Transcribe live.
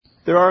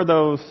There are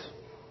those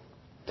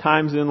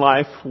times in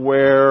life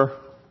where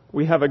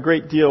we have a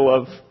great deal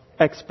of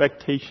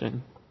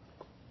expectation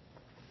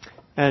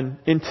and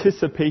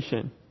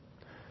anticipation.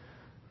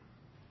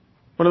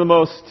 One of the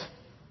most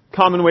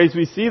common ways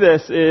we see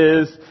this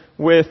is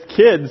with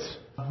kids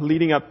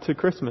leading up to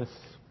Christmas.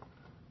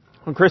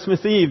 On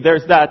Christmas Eve,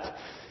 there's that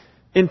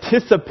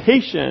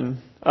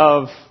anticipation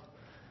of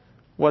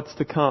what's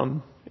to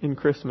come in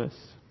Christmas.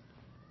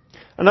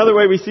 Another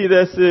way we see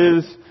this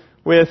is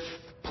with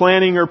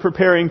planning or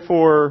preparing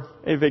for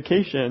a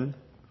vacation.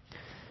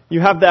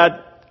 You have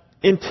that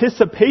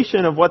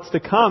anticipation of what's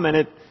to come, and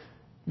it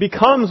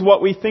becomes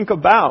what we think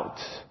about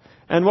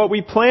and what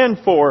we plan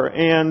for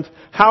and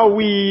how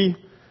we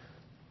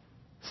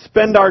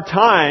spend our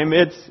time.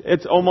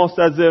 It's almost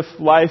as if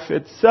life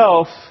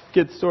itself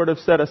gets sort of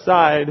set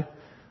aside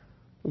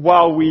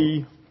while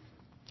we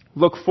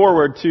look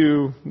forward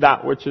to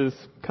that which is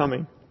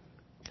coming.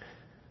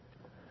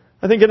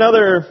 I think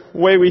another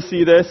way we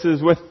see this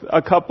is with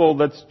a couple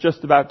that's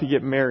just about to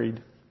get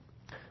married.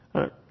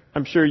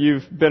 I'm sure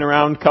you've been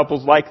around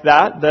couples like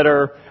that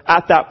are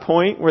at that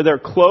point where they're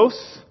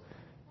close,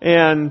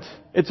 and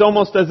it's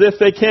almost as if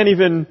they can't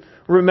even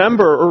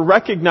remember or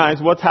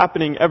recognize what's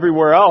happening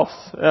everywhere else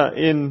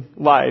in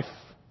life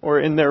or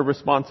in their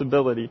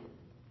responsibility.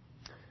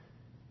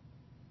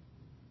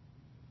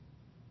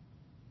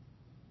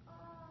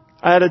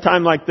 I had a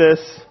time like this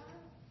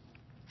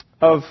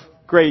of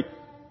great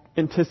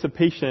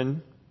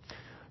anticipation. A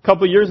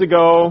couple years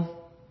ago,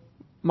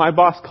 my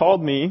boss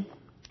called me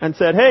and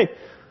said, "Hey,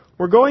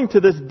 we're going to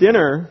this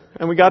dinner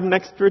and we got an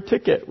extra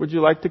ticket. Would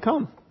you like to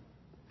come?"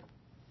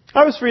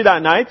 I was free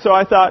that night, so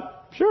I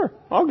thought, sure,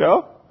 I'll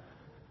go.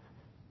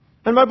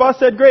 And my boss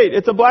said, "Great,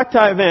 it's a black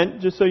tie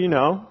event, just so you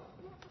know."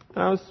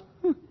 And I was,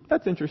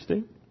 that's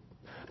interesting.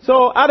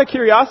 So out of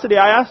curiosity,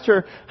 I asked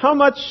her, how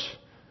much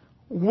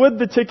would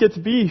the tickets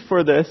be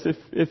for this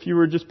if you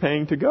were just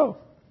paying to go?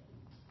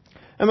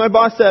 And my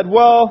boss said,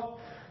 "Well,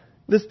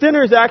 this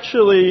dinner is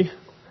actually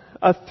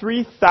a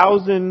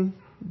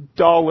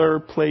 $3,000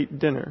 plate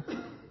dinner."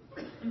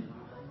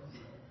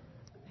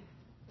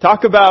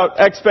 Talk about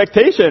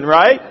expectation,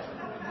 right?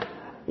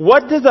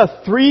 What does a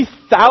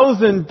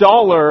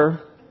 $3,000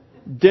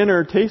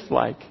 dinner taste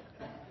like?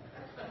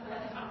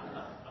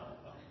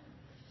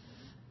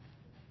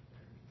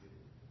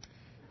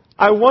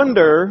 I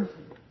wonder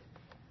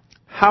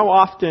how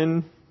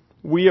often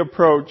we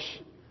approach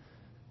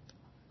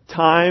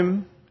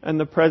time and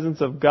the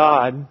presence of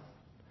God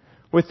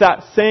with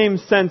that same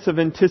sense of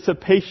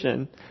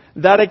anticipation,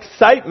 that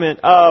excitement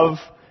of,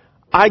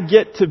 I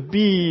get to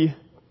be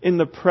in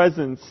the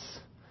presence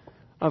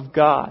of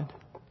God.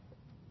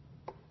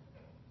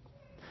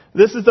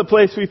 This is the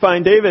place we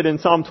find David in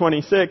Psalm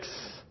 26.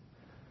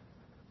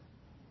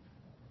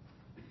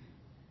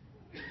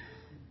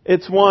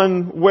 It's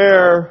one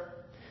where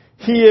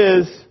he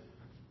is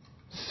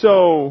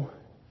so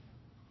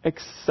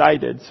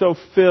excited, so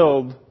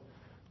filled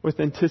with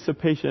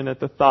anticipation at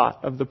the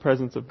thought of the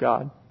presence of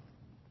God.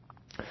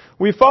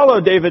 We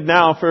followed David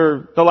now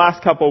for the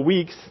last couple of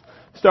weeks,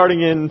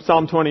 starting in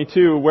Psalm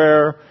 22,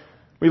 where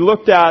we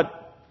looked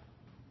at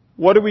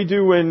what do we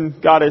do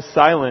when God is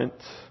silent.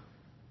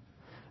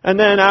 And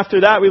then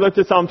after that, we looked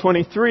at Psalm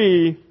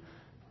 23,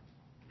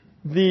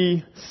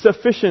 the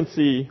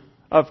sufficiency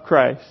of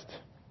Christ.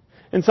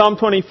 In Psalm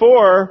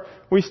 24,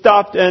 we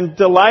stopped and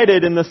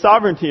delighted in the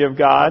sovereignty of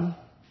God.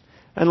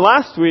 And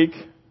last week,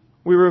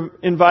 we were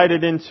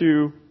invited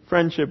into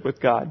friendship with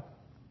God.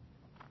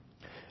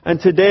 And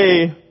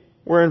today,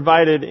 we're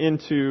invited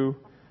into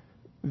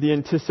the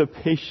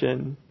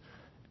anticipation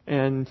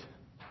and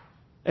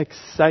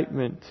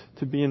excitement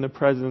to be in the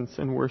presence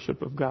and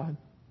worship of God.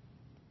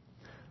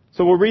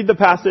 So we'll read the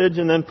passage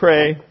and then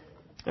pray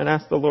and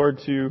ask the Lord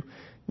to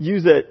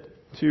use it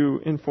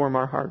to inform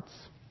our hearts.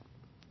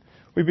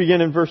 We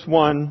begin in verse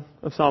 1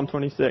 of Psalm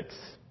 26.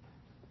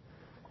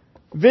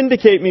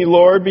 "Vindicate me,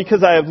 Lord,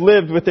 because I have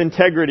lived with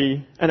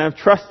integrity and have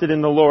trusted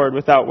in the Lord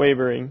without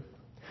wavering.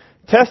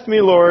 Test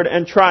me, Lord,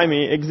 and try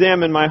me.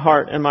 Examine my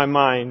heart and my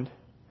mind.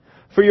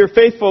 For your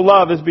faithful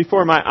love is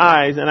before my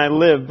eyes, and I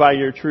live by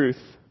your truth.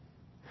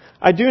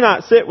 I do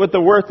not sit with the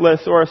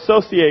worthless or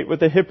associate with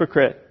the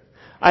hypocrite.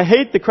 I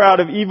hate the crowd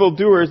of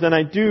evildoers, and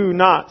I do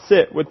not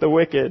sit with the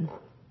wicked.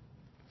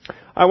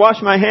 I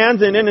wash my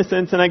hands in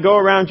innocence, and I go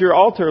around your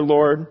altar,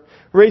 Lord,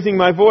 raising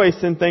my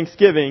voice in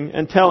thanksgiving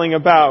and telling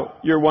about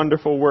your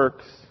wonderful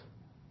works.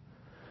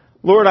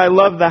 Lord, I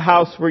love the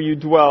house where you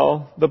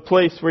dwell, the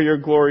place where your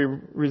glory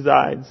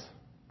resides.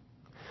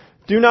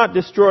 Do not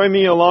destroy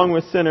me along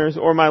with sinners,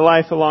 or my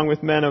life along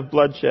with men of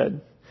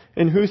bloodshed,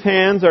 in whose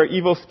hands are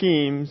evil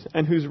schemes,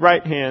 and whose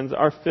right hands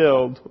are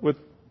filled with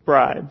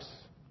bribes.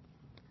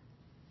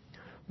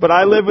 But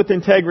I live with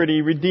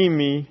integrity. Redeem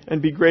me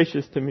and be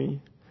gracious to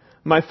me.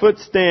 My foot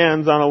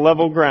stands on a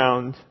level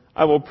ground.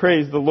 I will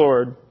praise the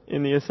Lord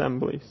in the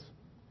assemblies."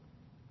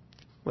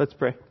 Let's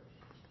pray.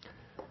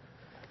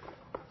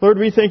 Lord,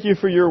 we thank you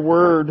for your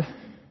word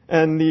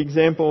and the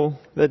example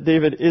that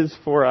David is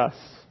for us.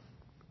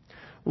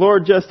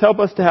 Lord, just help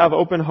us to have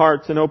open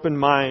hearts and open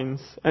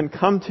minds and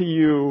come to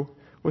you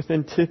with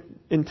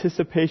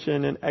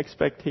anticipation and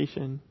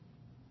expectation.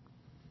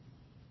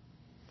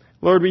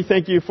 Lord, we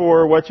thank you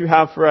for what you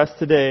have for us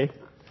today.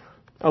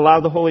 Allow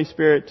the Holy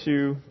Spirit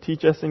to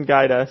teach us and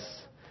guide us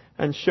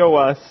and show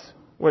us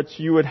what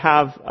you would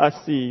have us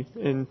see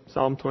in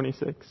Psalm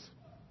 26.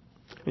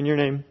 In your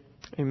name,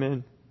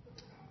 amen.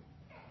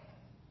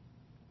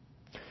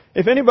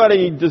 If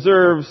anybody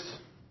deserves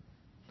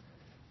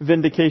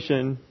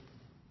vindication,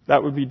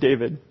 that would be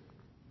David.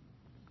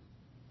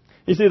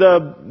 You see,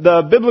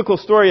 the biblical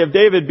story of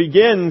David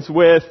begins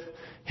with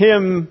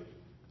him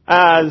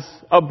as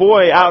a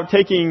boy out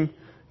taking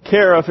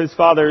care of his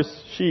father's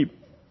sheep.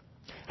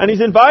 And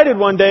he's invited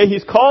one day,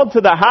 he's called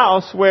to the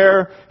house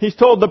where he's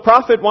told the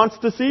prophet wants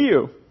to see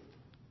you.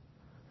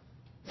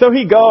 So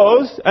he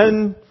goes,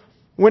 and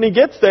when he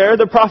gets there,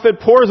 the prophet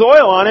pours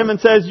oil on him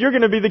and says, you're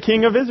going to be the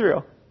king of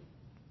Israel.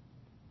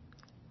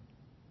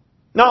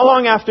 Not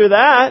long after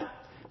that,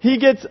 he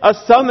gets a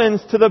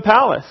summons to the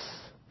palace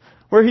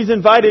where he's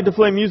invited to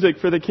play music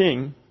for the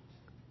king.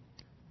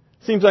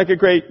 Seems like a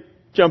great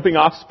jumping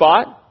off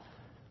spot.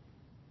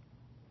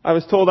 I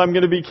was told I'm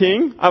going to be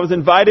king. I was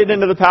invited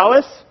into the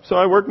palace, so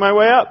I worked my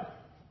way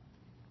up.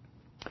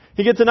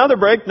 He gets another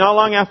break not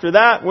long after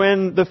that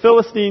when the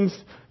Philistines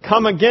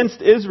come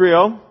against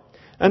Israel,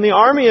 and the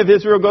army of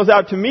Israel goes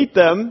out to meet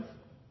them.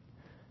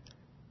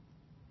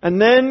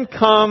 And then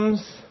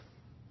comes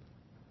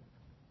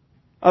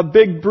a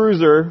big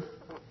bruiser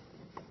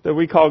that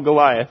we call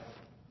Goliath.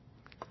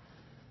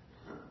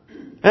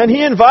 And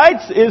he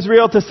invites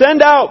Israel to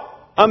send out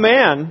a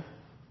man,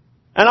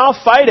 and I'll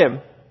fight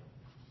him.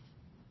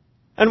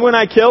 And when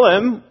I kill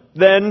him,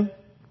 then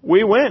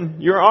we win.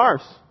 You're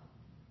ours.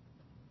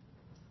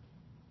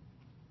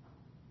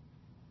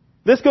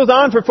 This goes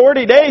on for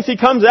 40 days. He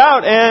comes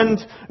out and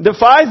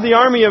defies the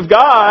army of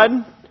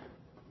God.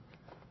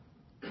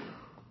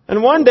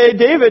 And one day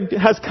David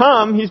has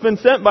come. He's been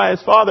sent by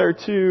his father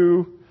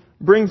to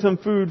bring some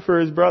food for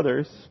his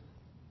brothers.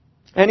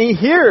 And he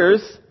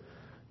hears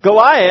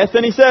Goliath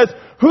and he says,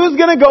 who's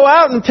going to go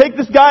out and take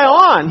this guy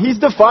on? He's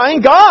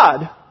defying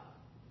God.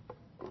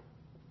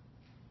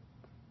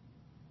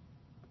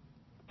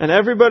 And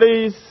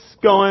everybody's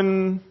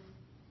going,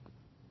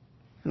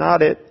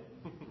 not it.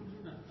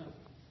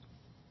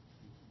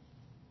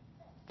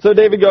 So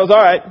David goes, all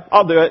right,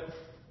 I'll do it.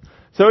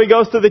 So he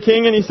goes to the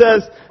king and he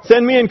says,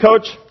 send me in,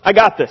 coach. I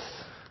got this.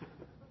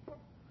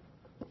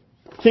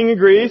 King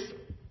agrees.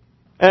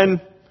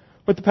 And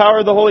with the power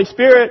of the Holy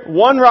Spirit,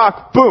 one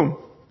rock, boom,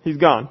 he's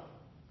gone.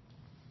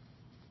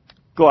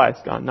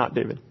 Goliath's gone, not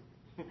David.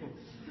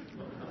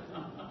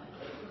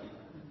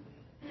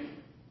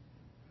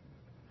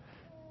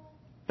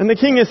 And the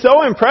king is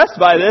so impressed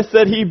by this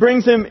that he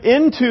brings him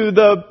into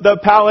the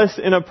palace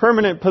in a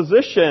permanent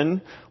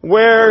position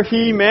where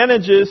he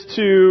manages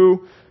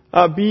to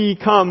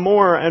become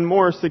more and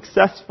more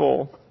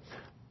successful.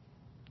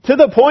 To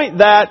the point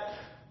that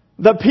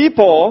the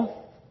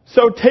people,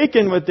 so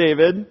taken with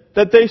David,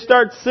 that they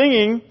start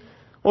singing,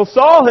 well,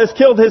 Saul has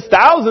killed his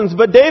thousands,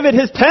 but David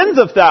his tens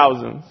of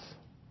thousands.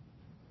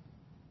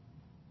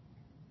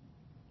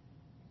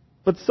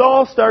 But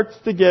Saul starts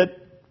to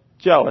get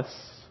jealous.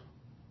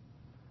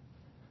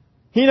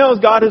 He knows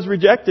God has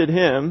rejected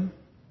him,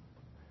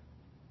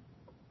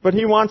 but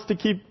he wants to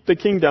keep the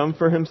kingdom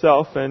for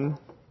himself and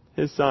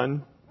his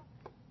son.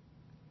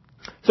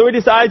 So he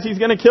decides he's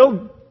going to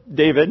kill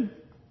David.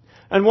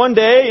 And one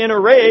day, in a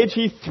rage,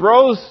 he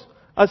throws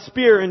a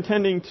spear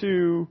intending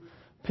to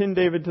pin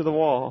David to the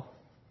wall.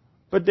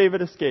 But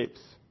David escapes.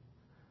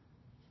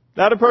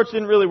 That approach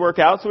didn't really work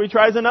out, so he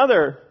tries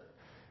another.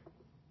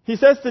 He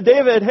says to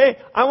David, hey,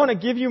 I want to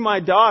give you my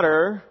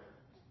daughter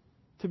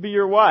to be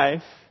your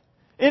wife.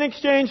 In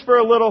exchange for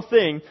a little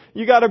thing,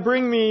 you got to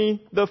bring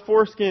me the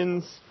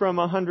foreskins from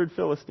 100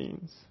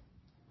 Philistines.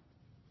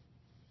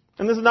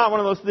 And this is not one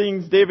of those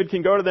things David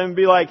can go to them and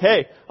be like,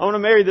 hey, I want to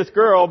marry this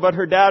girl, but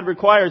her dad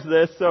requires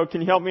this, so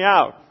can you help me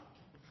out?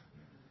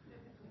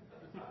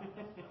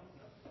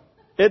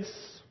 It's,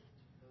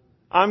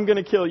 I'm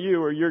going to kill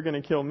you or you're going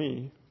to kill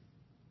me.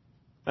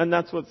 And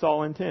that's what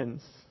Saul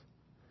intends.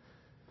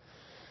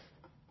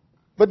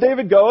 But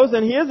David goes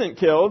and he isn't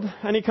killed,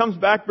 and he comes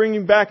back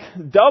bringing back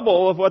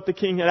double of what the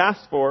king had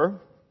asked for.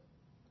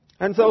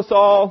 And so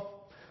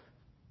Saul,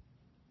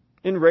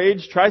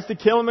 enraged, tries to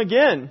kill him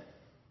again.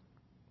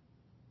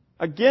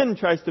 Again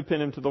tries to pin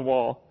him to the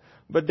wall.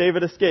 But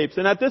David escapes.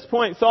 And at this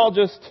point, Saul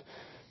just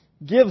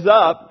gives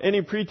up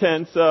any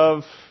pretense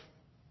of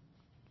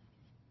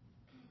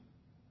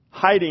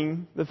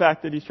hiding the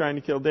fact that he's trying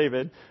to kill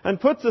David, and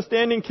puts a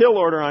standing kill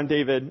order on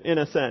David, in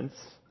a sense.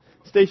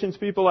 Stations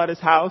people at his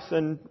house,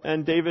 and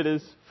David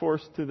is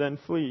forced to then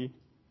flee,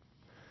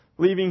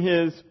 leaving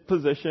his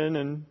position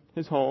and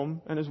his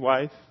home and his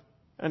wife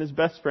and his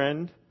best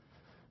friend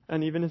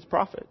and even his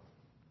prophet.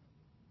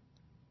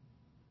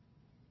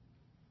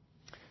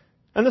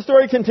 And the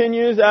story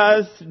continues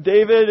as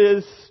David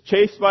is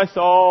chased by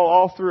Saul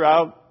all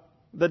throughout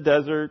the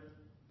desert,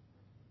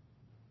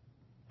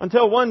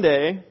 until one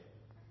day,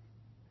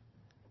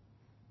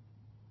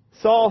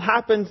 Saul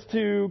happens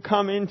to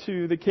come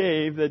into the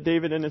cave that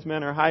David and his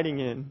men are hiding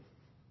in.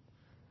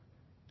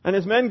 And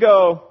his men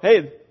go,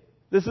 hey,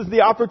 this is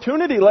the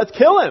opportunity, let's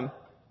kill him.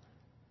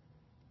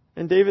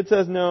 And David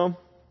says, no,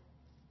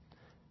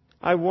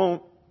 I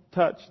won't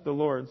touch the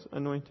Lord's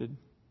anointed.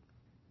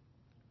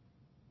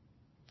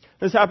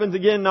 This happens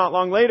again not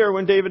long later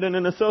when David and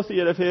an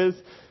associate of his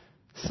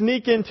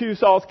sneak into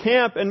Saul's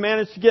camp and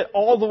manage to get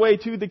all the way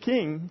to the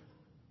king.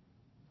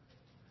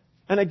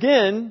 And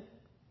again,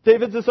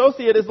 David's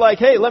associate is like,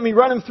 hey, let me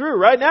run him through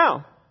right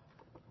now.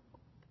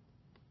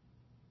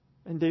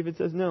 And David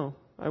says, no,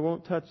 I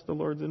won't touch the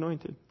Lord's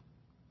anointed.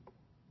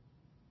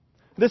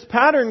 This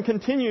pattern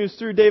continues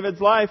through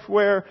David's life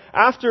where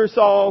after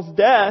Saul's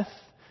death,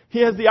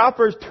 he has the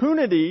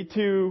opportunity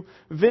to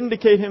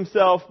vindicate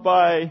himself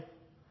by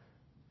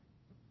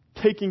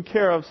taking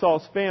care of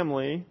Saul's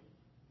family.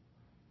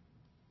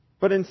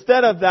 But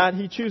instead of that,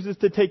 he chooses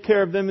to take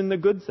care of them in the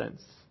good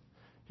sense.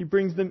 He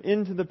brings them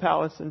into the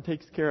palace and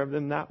takes care of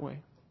them that way.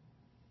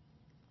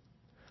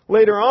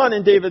 Later on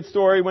in David's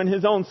story, when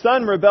his own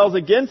son rebels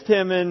against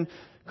him and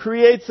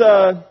creates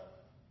a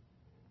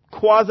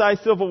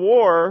quasi-civil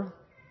war,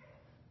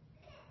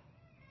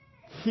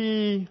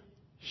 he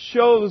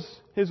shows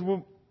his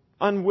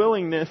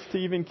unwillingness to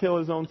even kill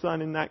his own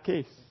son in that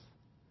case.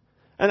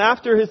 And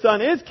after his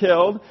son is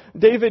killed,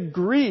 David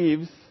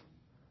grieves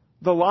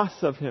the loss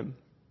of him.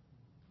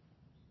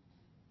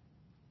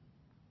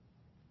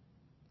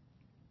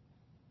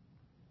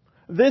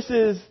 This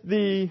is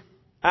the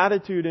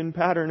attitude and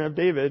pattern of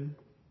David.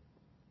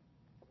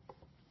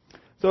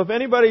 So if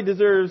anybody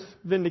deserves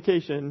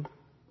vindication,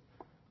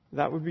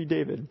 that would be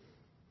David.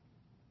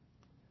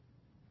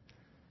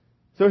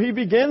 So he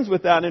begins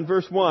with that in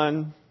verse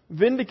 1.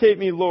 Vindicate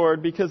me,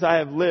 Lord, because I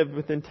have lived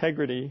with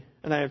integrity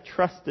and I have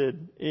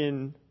trusted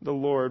in the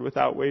Lord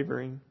without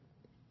wavering.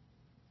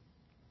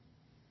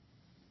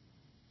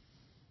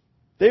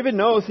 David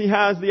knows he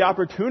has the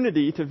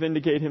opportunity to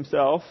vindicate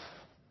himself,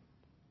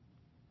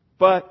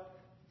 but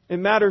it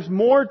matters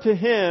more to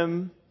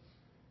him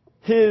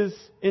his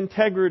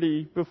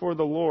integrity before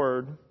the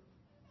Lord.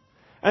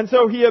 And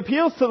so he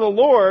appeals to the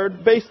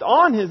Lord based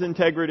on his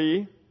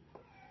integrity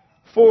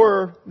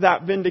for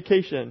that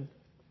vindication.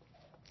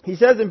 He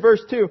says in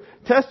verse 2,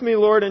 test me,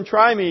 Lord, and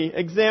try me.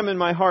 Examine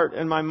my heart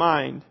and my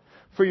mind.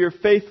 For your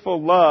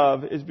faithful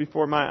love is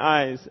before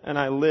my eyes, and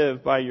I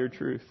live by your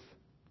truth.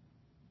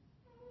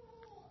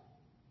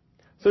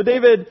 So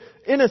David,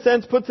 in a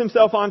sense, puts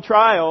himself on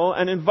trial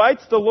and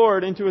invites the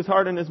Lord into his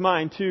heart and his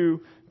mind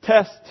to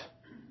test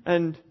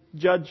and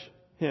judge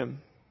him.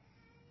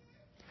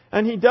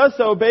 And he does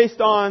so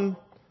based on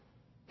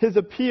his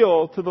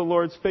appeal to the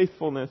Lord's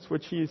faithfulness,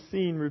 which he has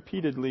seen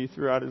repeatedly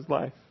throughout his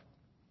life.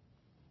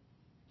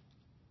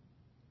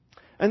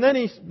 And then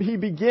he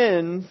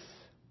begins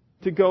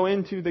to go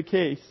into the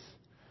case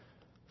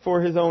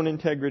for his own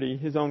integrity,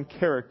 his own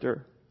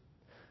character.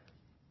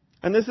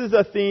 And this is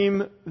a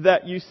theme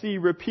that you see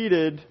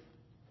repeated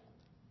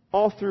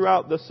all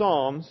throughout the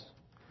Psalms.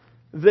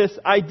 This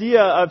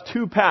idea of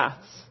two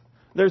paths.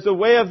 There's the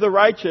way of the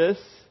righteous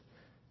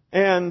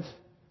and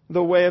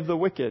the way of the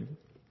wicked.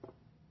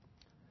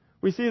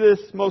 We see this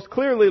most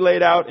clearly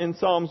laid out in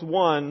Psalms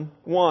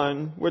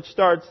 1:1, which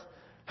starts,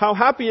 how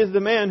happy is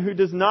the man who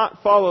does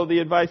not follow the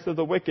advice of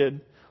the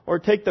wicked, or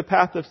take the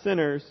path of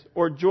sinners,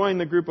 or join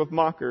the group of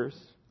mockers.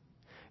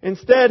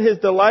 Instead, his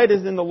delight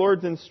is in the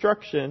Lord's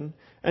instruction,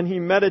 and he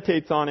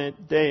meditates on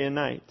it day and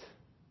night.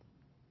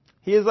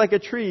 He is like a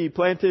tree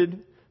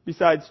planted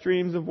beside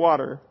streams of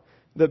water,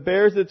 that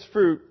bears its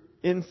fruit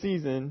in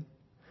season,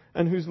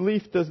 and whose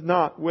leaf does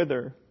not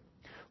wither.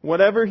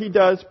 Whatever he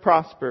does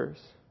prospers.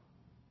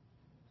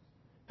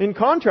 In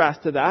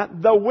contrast to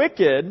that, the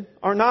wicked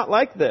are not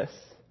like this.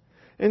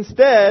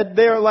 Instead,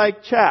 they are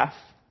like chaff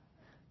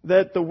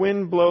that the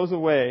wind blows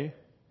away.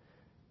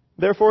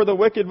 Therefore, the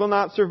wicked will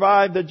not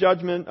survive the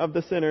judgment of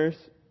the sinners,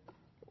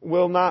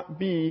 will not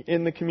be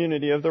in the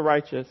community of the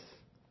righteous.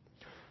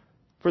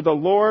 For the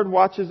Lord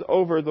watches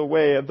over the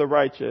way of the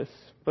righteous,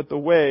 but the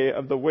way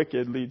of the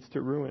wicked leads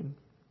to ruin.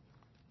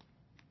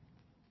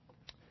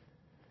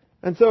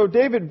 And so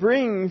David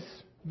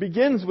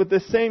begins with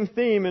this same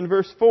theme in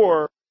verse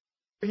 4.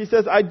 He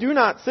says, I do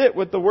not sit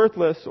with the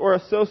worthless or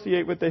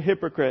associate with the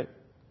hypocrite.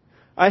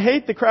 I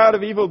hate the crowd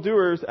of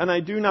evildoers, and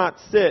I do not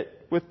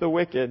sit with the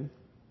wicked.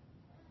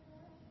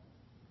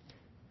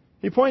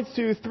 He points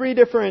to three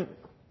different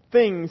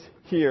things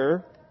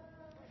here.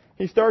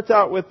 He starts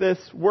out with this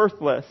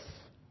worthless,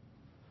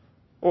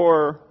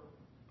 or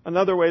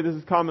another way this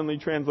is commonly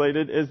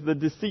translated is the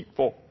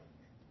deceitful.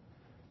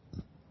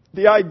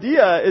 The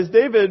idea is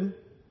David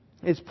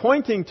is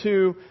pointing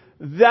to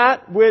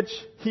that which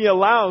he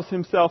allows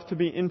himself to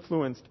be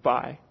influenced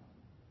by.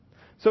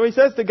 So he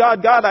says to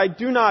God, God, I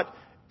do not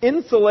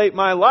insulate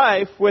my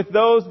life with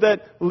those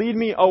that lead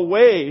me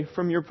away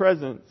from your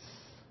presence.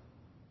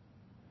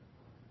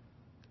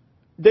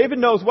 David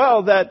knows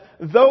well that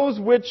those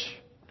which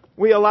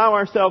we allow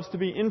ourselves to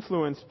be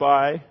influenced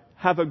by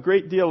have a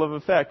great deal of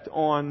effect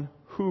on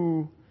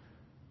who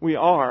we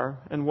are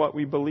and what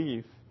we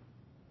believe.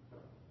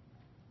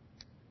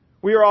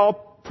 We are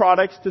all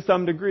products to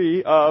some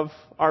degree of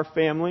our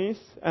families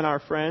and our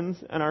friends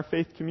and our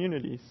faith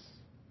communities.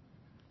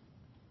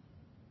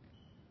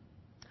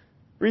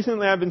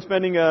 Recently, I've been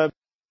spending a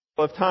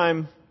lot of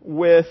time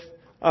with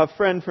a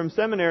friend from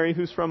seminary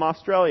who's from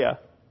Australia.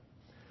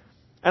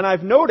 And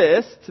I've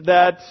noticed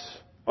that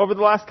over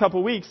the last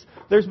couple of weeks,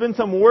 there's been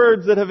some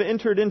words that have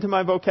entered into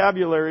my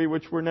vocabulary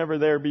which were never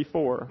there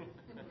before.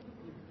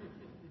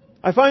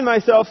 I find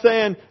myself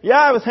saying,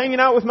 yeah, I was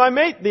hanging out with my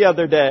mate the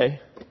other day.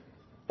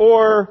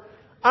 Or,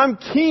 I'm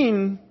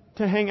keen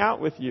to hang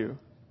out with you.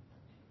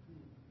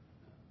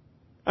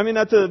 I mean,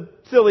 that's a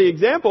silly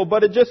example,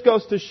 but it just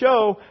goes to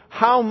show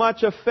how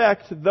much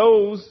effect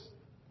those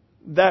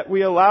that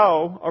we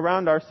allow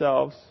around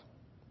ourselves,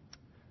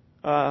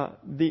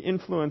 the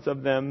influence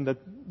of them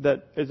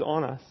that is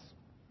on us.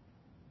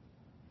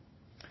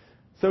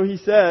 So he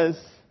says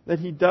that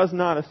he does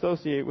not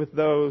associate with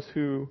those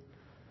who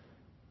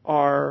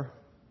are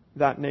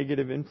that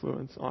negative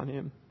influence on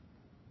him.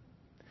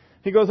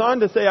 He goes on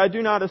to say, I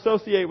do not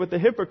associate with the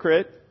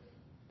hypocrite,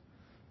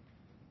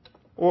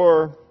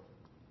 or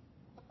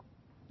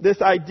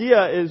this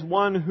idea is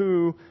one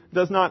who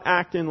does not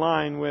act in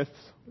line with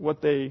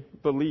what they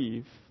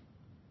believe.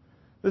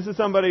 This is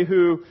somebody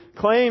who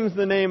claims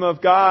the name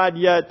of God,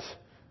 yet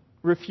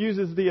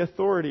refuses the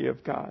authority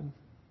of God.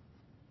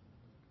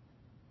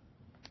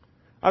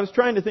 I was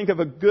trying to think of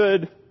a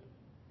good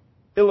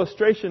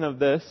illustration of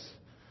this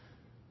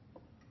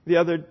the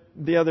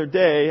other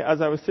day as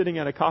I was sitting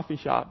at a coffee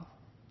shop.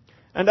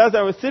 And as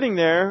I was sitting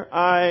there,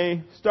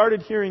 I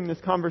started hearing this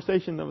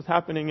conversation that was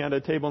happening at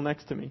a table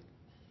next to me.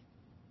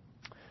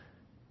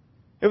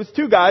 It was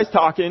two guys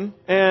talking,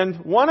 and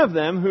one of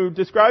them, who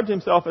described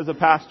himself as a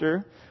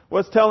pastor,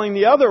 was telling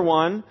the other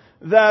one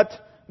that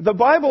the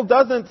Bible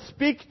doesn't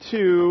speak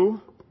to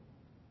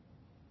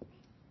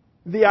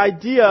the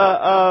idea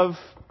of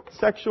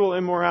sexual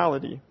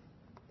immorality.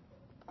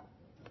 I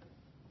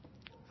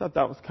thought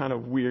that was kind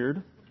of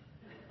weird.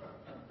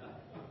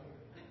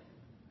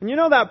 And you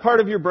know that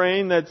part of your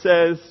brain that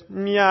says,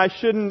 yeah, I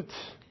shouldn't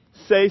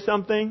say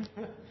something?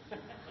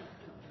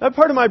 That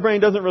part of my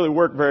brain doesn't really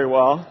work very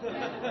well.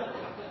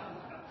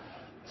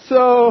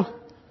 So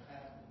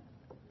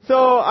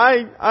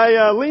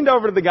I leaned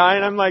over to the guy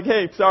and I'm like,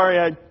 hey, sorry,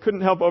 I couldn't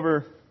help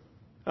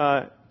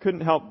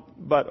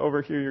but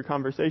overhear your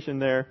conversation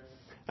there.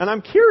 And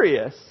I'm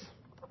curious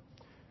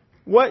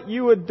what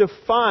you would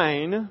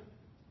define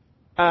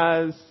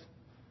as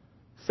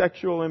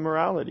sexual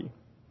immorality.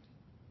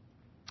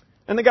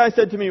 And the guy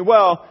said to me,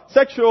 well,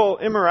 sexual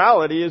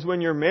immorality is when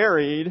you're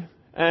married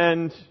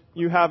and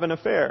you have an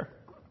affair.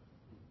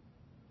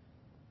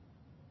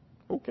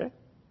 Okay.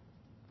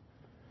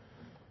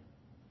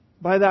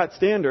 By that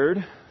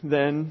standard,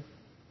 then,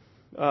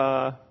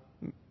 I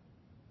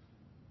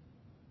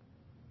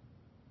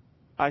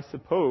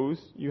suppose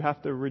you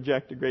have to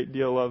reject a great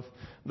deal of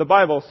the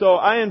Bible. So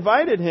I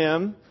invited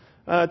him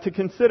to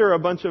consider a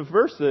bunch of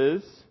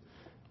verses,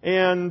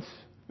 and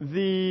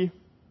the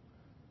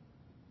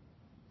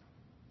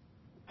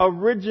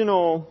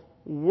original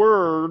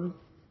word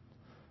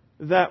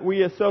that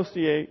we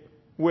associate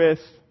with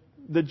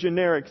the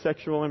generic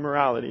sexual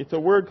immorality. It's a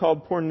word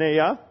called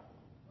porneia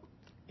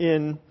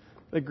in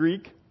the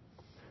Greek,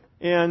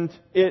 and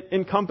it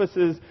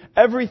encompasses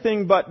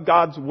everything but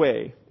God's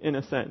way, in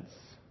a sense.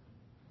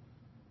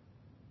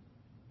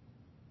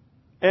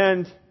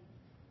 And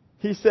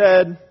he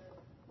said,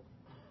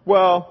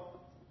 well,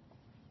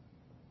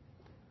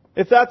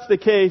 if that's the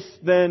case,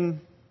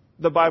 then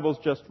the Bible's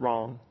just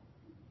wrong.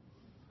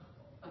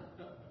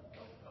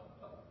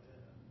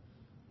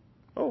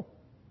 Oh.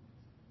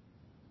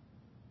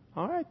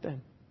 All right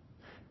then.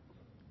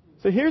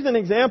 So here's an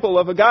example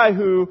of a guy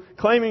who,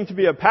 claiming to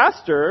be a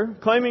pastor,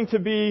 claiming to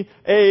be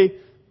a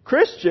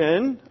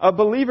Christian, a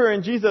believer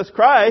in Jesus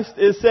Christ,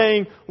 is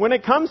saying, when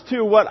it comes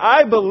to what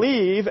I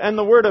believe and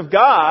the Word of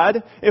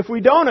God, if we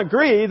don't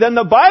agree, then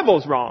the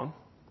Bible's wrong.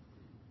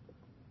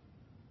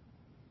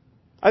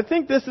 I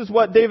think this is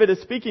what David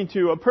is speaking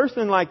to. A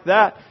person like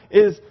that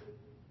is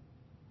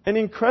an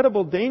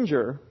incredible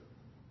danger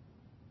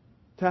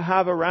to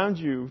have around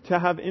you, to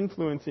have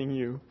influencing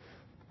you.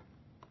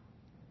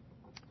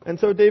 And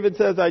so David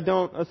says, I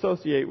don't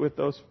associate with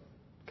those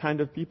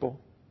kind of people.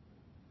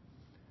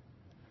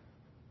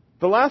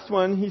 The last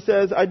one, he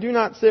says, I do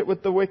not sit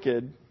with the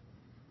wicked.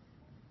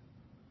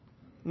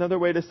 Another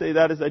way to say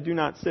that is, I do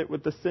not sit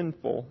with the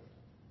sinful.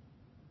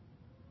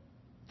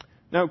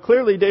 Now,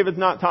 clearly David's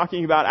not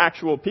talking about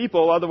actual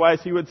people,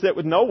 otherwise he would sit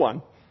with no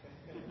one,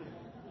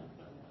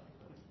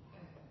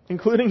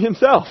 including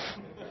himself.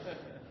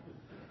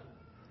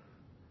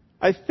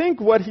 I think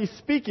what he's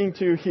speaking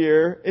to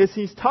here is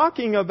he's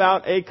talking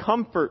about a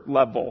comfort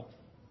level.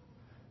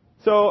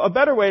 So a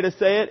better way to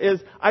say it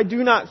is, I do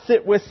not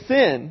sit with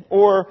sin,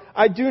 or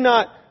I do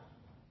not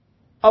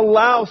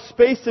allow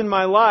space in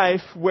my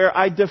life where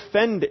I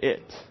defend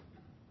it.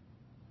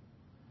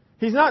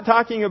 He's not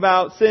talking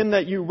about sin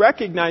that you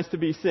recognize to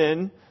be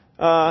sin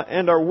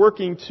and are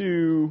working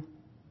to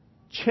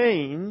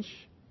change,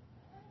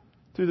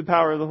 through the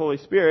power of the Holy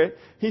Spirit.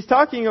 He's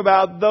talking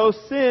about those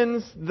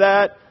sins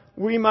that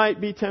we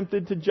might be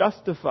tempted to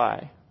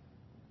justify.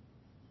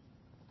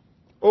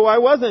 Oh, I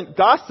wasn't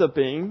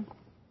gossiping.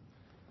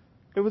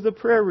 It was a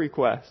prayer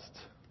request.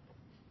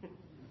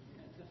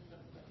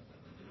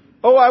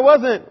 Oh, I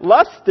wasn't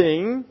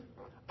lusting.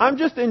 I'm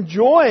just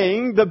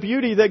enjoying the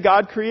beauty that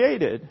God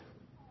created.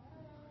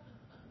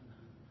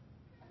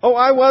 Oh,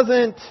 I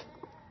wasn't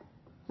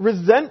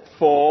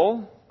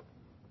resentful.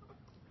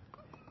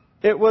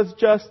 It was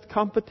just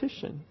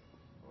competition.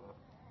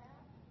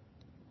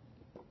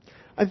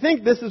 I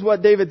think this is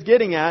what David's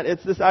getting at.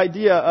 It's this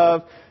idea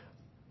of,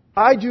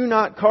 I do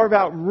not carve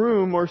out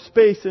room or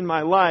space in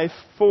my life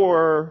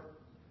for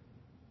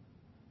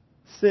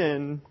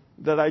sin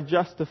that I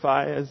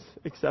justify as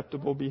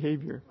acceptable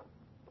behavior.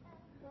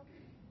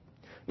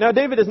 Now,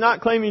 David is not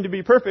claiming to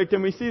be perfect,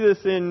 and we see this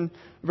in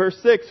verse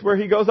 6, where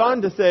he goes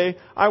on to say,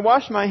 I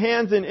wash my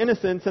hands in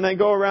innocence, and I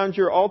go around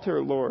your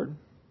altar, Lord,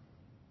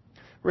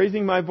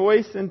 raising my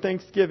voice in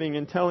thanksgiving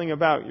and telling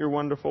about your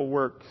wonderful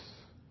works.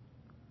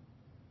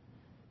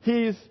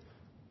 He's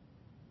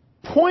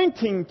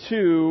pointing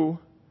to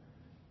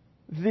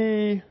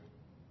the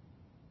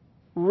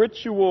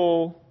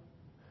ritual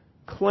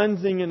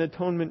cleansing and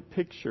atonement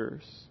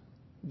pictures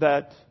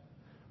that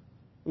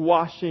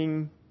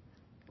washing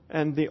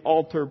and the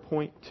altar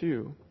point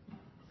to.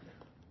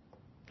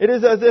 It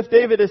is as if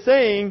David is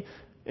saying,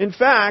 in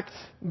fact,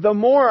 the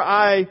more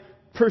I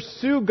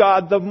pursue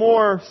God, the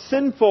more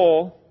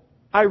sinful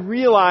I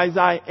realize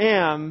I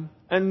am,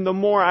 and the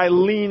more I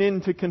lean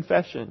into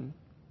confession.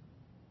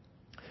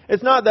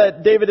 It's not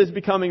that David is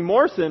becoming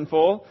more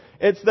sinful.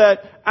 It's that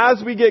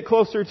as we get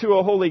closer to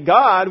a holy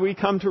God, we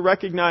come to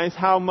recognize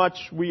how much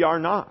we are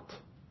not.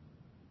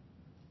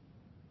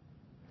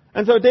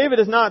 And so David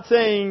is not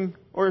saying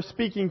or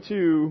speaking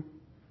to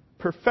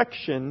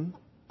perfection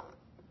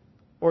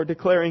or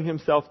declaring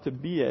himself to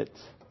be it.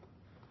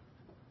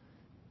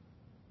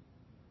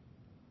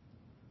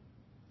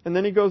 And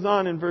then he goes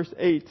on in verse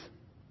 8.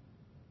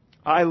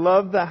 I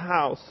love the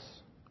house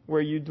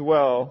where you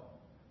dwell,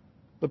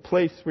 the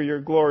place where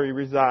your glory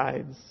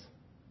resides.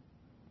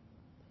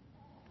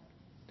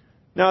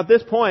 Now at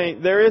this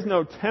point, there is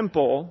no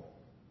temple.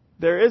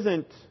 There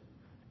isn't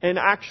an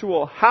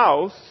actual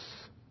house.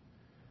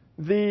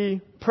 The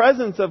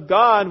presence of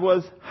God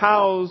was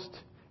housed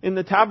in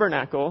the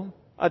tabernacle,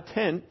 a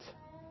tent.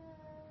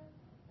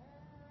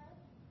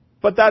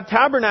 But that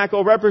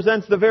tabernacle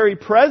represents the very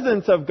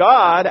presence of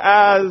God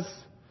as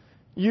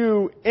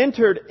you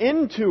entered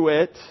into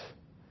it,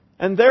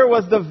 and there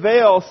was the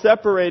veil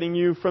separating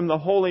you from the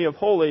Holy of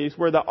Holies,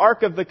 where the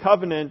Ark of the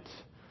Covenant,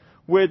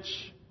 which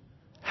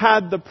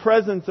had the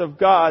presence of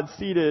God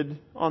seated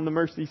on the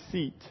mercy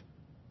seat.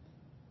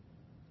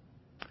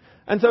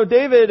 And so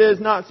David is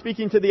not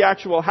speaking to the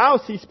actual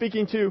house, he's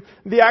speaking to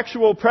the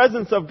actual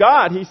presence of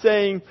God. He's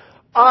saying,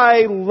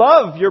 I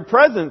love your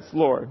presence,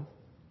 Lord.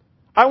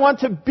 I want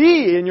to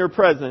be in your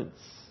presence.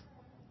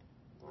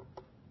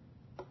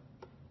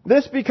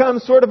 This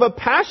becomes sort of a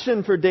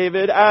passion for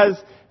David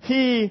as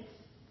he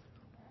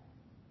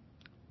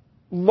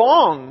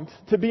longed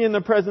to be in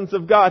the presence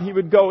of God. He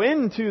would go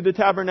into the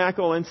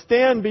tabernacle and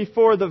stand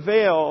before the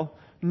veil,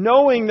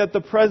 knowing that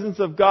the presence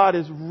of God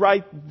is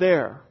right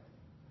there.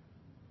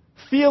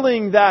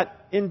 Feeling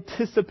that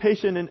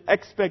anticipation and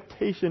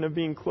expectation of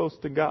being close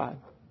to God.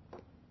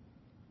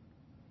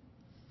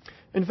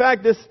 In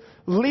fact, this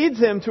leads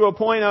him to a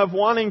point of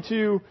wanting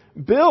to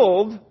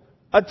build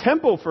a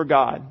temple for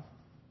God.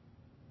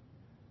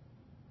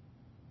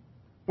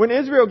 When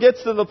Israel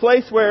gets to the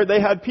place where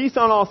they had peace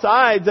on all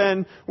sides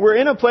and were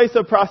in a place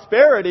of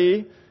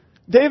prosperity,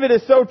 David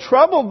is so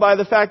troubled by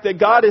the fact that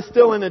God is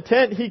still in a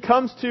tent. He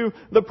comes to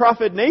the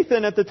prophet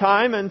Nathan at the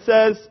time and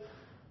says,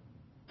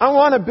 I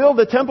want to build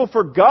a temple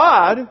for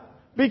God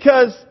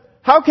because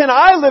how can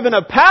I live in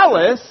a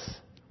palace?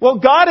 Well,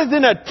 God is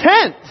in a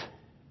tent.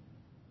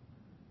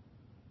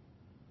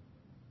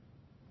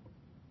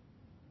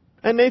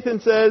 And Nathan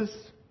says,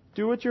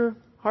 do what your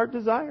heart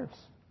desires.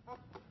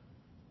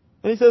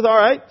 And he says, all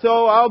right,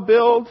 so I'll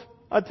build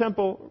a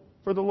temple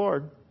for the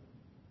Lord.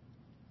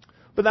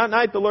 But that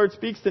night the Lord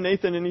speaks to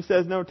Nathan and he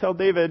says, no, tell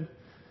David,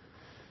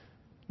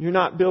 you're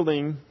not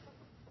building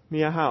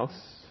me a house.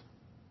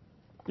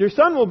 Your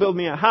son will build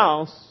me a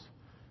house.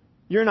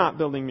 You're not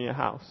building me a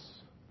house.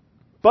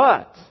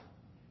 But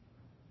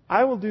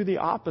I will do the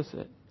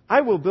opposite.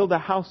 I will build a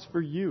house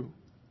for you.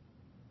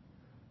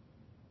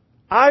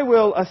 I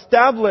will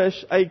establish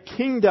a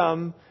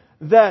kingdom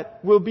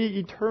that will be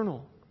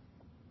eternal.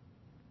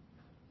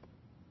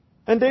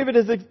 And David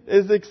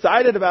is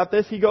excited about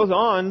this. He goes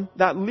on.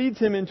 That leads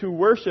him into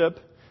worship,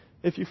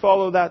 if you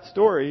follow that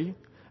story.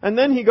 And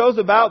then he goes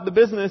about the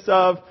business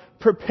of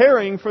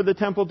preparing for the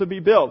temple to be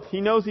built.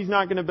 He knows he's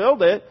not going to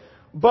build it,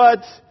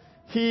 but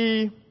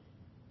he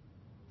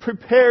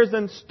prepares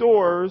and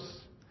stores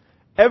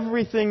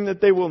everything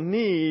that they will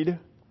need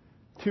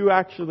to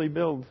actually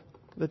build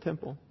the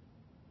temple.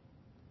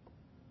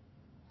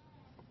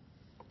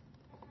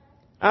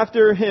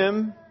 After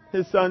him,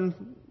 his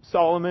son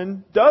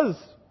Solomon does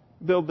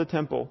build the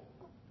temple.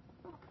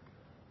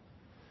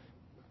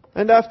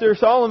 And after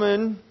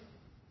Solomon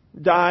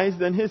dies,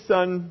 then his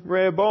son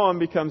Rehoboam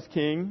becomes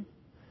king,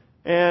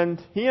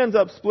 and he ends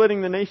up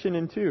splitting the nation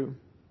in two.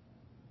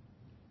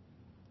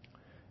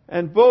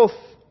 And both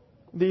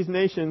these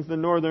nations, the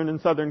northern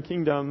and southern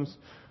kingdoms,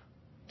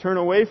 turn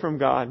away from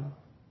God.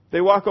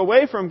 They walk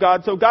away from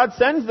God, so God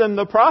sends them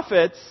the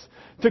prophets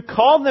to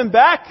call them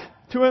back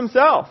to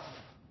Himself.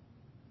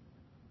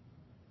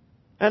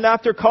 And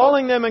after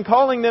calling them and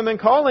calling them and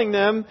calling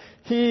them,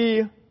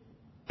 He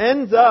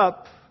ends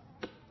up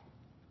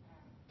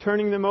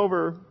turning them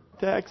over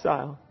to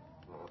exile.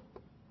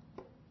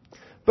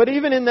 But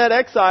even in that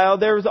exile,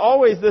 there was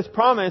always this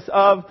promise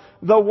of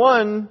the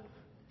one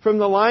from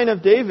the line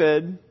of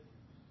David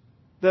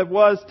that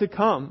was to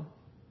come.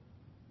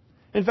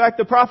 In fact,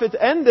 the prophets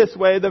end this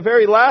way. The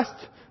very last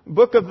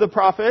book of the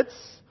prophets,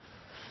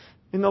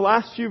 in the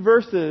last few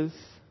verses,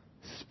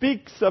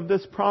 speaks of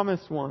this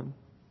promised one.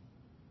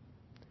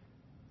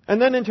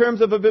 And then in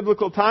terms of a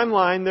biblical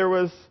timeline, there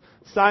was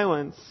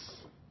silence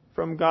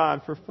from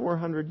God for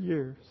 400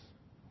 years.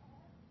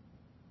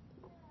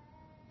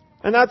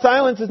 And that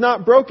silence is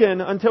not broken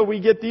until we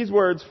get these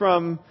words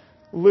from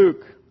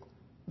Luke,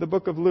 the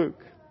book of Luke.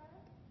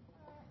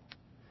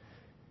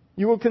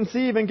 You will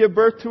conceive and give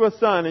birth to a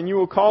son, and you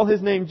will call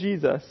his name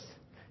Jesus.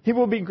 He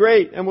will be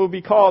great and will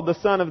be called the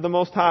Son of the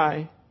Most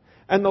High.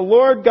 And the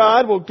Lord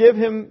God will give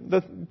him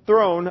the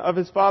throne of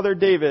his father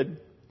David.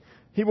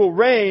 He will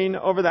reign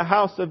over the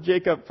house of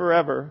Jacob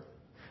forever.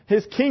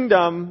 His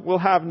kingdom will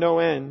have no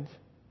end.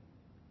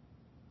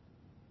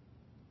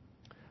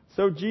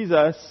 So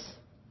Jesus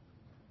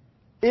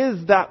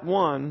is that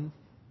one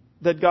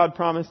that God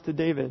promised to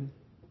David.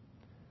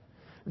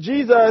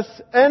 Jesus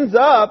ends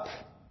up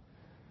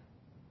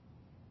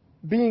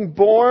being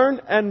born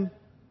and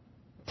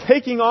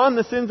taking on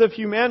the sins of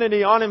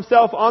humanity on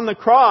Himself on the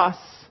cross.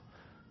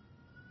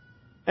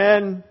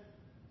 And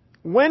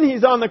when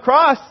He's on the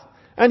cross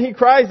and He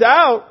cries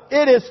out,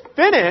 "It is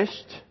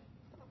finished,"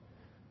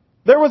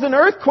 there was an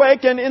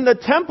earthquake, and in the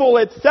temple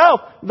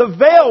itself, the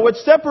veil which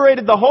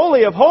separated the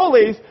Holy of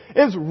Holies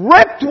is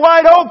ripped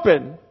wide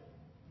open.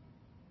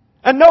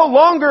 And no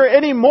longer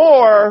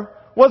anymore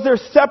was there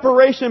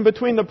separation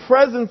between the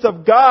presence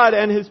of God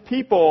and His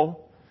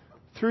people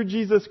through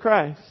Jesus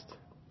Christ.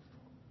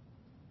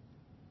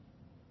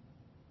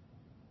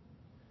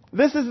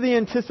 This is the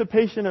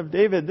anticipation of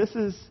David. This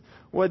is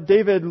what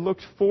David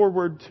looked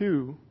forward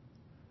to.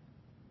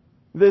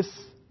 This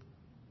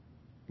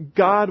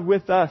God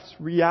with us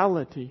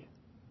reality.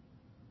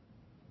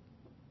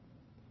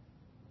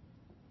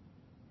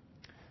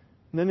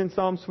 And then in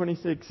Psalms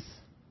 26,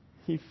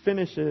 he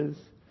finishes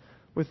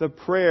with a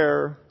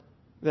prayer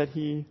that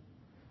he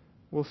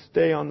will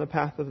stay on the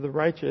path of the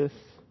righteous,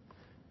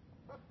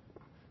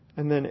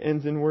 and then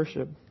ends in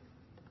worship.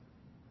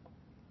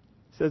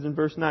 It says in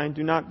verse 9,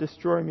 "Do not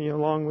destroy me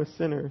along with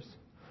sinners,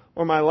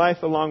 or my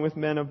life along with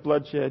men of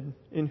bloodshed,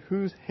 in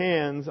whose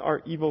hands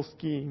are evil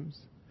schemes,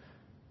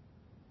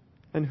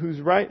 and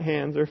whose right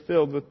hands are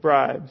filled with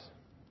bribes.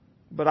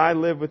 But I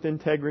live with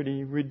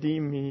integrity.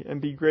 Redeem me and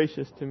be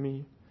gracious to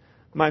me.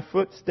 My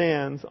foot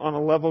stands on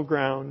a level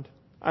ground.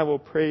 I will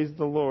praise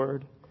the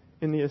Lord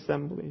in the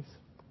assemblies."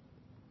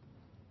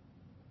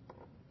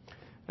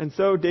 And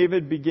so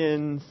David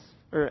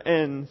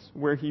ends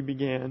where he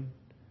began,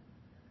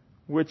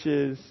 which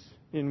is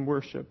in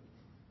worship.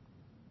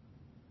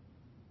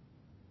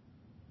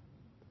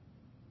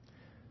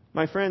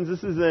 My friends,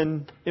 this is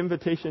an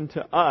invitation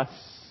to us.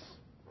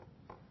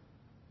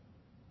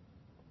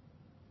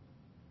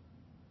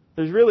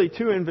 There's really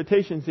two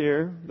invitations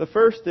here. The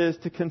first is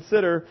to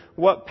consider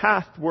what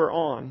path we're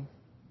on.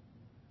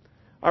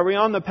 Are we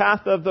on the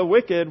path of the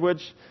wicked,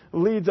 which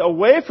leads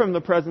away from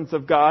the presence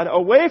of God,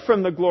 away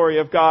from the glory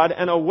of God,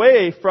 and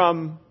away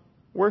from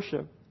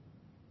worship?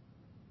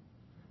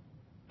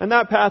 And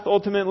that path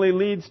ultimately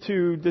leads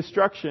to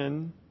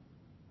destruction.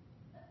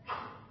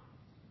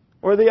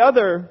 Or the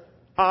other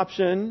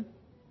option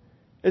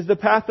is the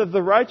path of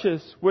the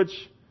righteous, which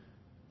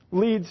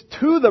leads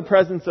to the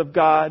presence of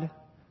God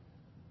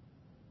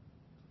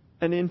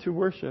and into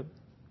worship.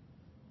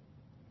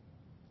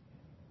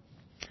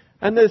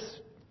 And this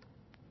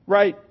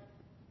right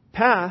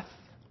path,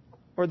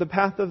 or the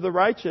path of the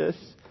righteous,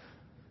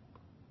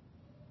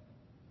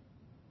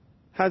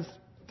 has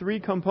three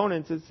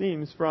components, it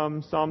seems,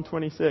 from Psalm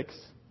 26.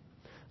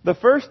 The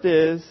first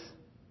is,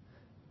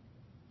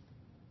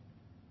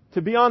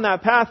 to be on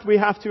that path, we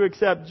have to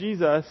accept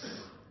Jesus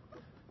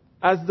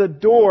as the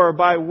door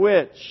by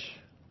which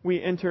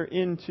we enter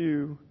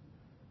into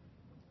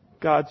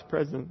God's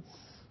presence.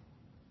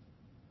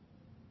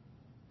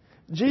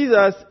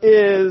 Jesus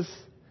is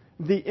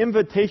the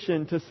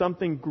invitation to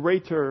something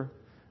greater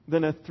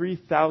than a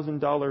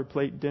 $3,000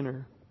 plate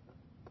dinner.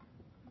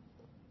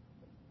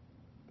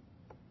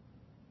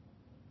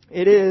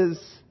 It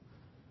is,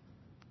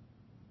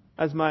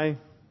 as my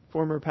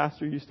former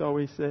pastor used to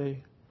always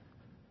say,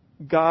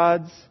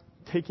 God's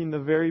taking the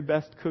very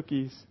best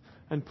cookies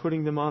and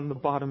putting them on the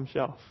bottom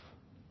shelf.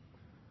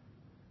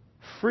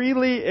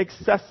 Freely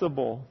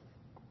accessible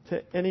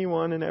to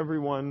anyone and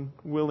everyone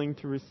willing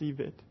to receive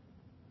it.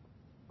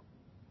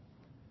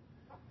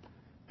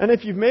 And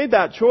if you've made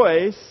that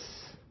choice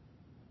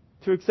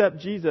to accept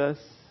Jesus,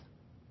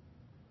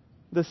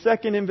 the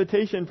second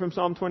invitation from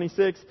Psalm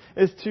 26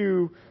 is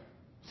to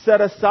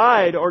set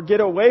aside or get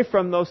away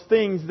from those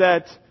things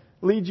that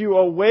lead you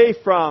away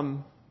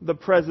from the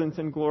presence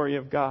and glory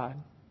of God.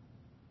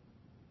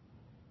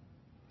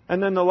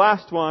 And then the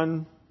last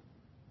one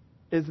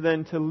is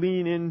then to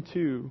lean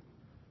into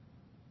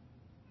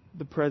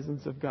the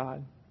presence of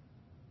God.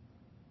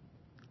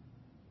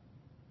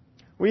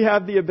 We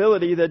have the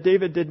ability that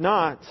David did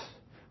not,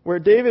 where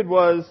David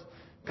was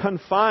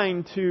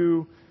confined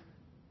to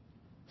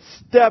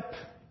step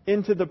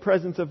into the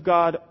presence of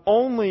God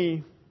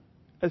only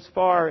as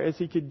far as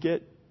he could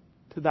get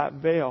to that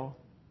veil.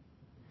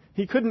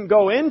 He couldn't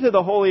go into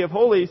the Holy of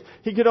Holies.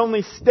 He could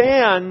only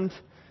stand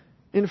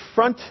in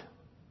front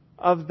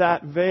of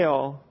that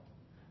veil,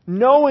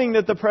 knowing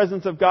that the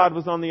presence of God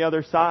was on the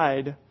other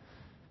side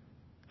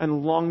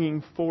and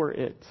longing for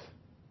it.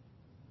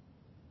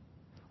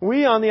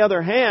 We, on the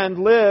other hand,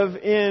 live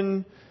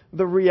in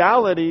the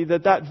reality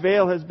that that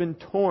veil has been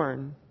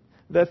torn,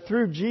 that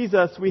through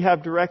Jesus we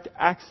have direct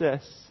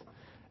access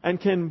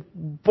and can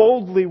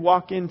boldly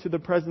walk into the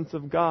presence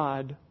of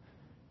God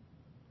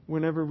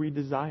whenever we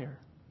desire.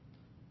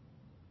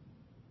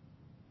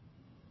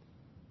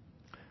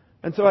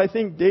 And so I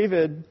think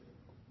David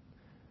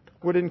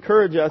would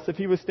encourage us, if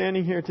he was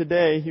standing here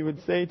today, he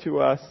would say to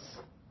us,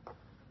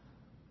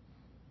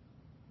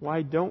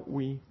 why don't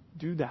we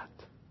do that?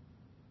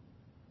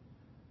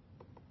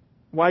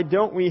 Why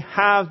don't we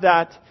have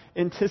that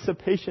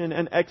anticipation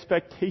and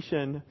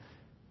expectation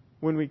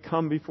when we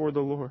come before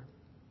the Lord?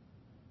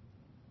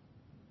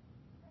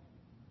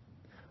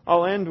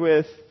 I'll end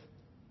with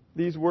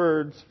these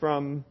words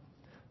from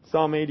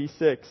Psalm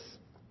 86,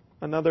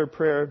 another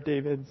prayer of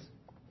David's.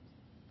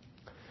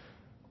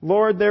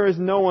 Lord, there is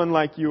no one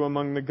like you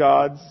among the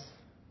gods,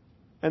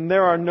 and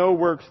there are no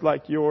works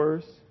like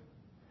yours.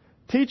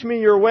 Teach me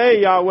your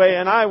way, Yahweh,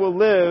 and I will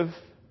live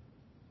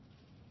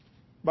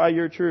by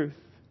your truth.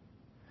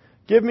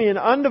 Give me an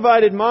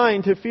undivided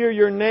mind to fear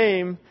your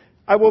name.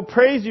 I will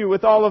praise you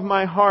with all of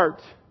my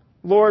heart,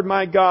 Lord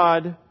my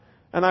God,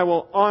 and I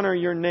will honor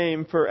your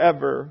name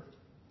forever.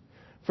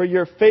 For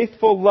your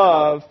faithful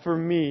love for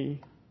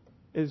me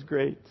is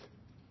great.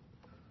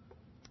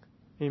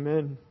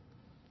 Amen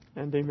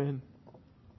and amen.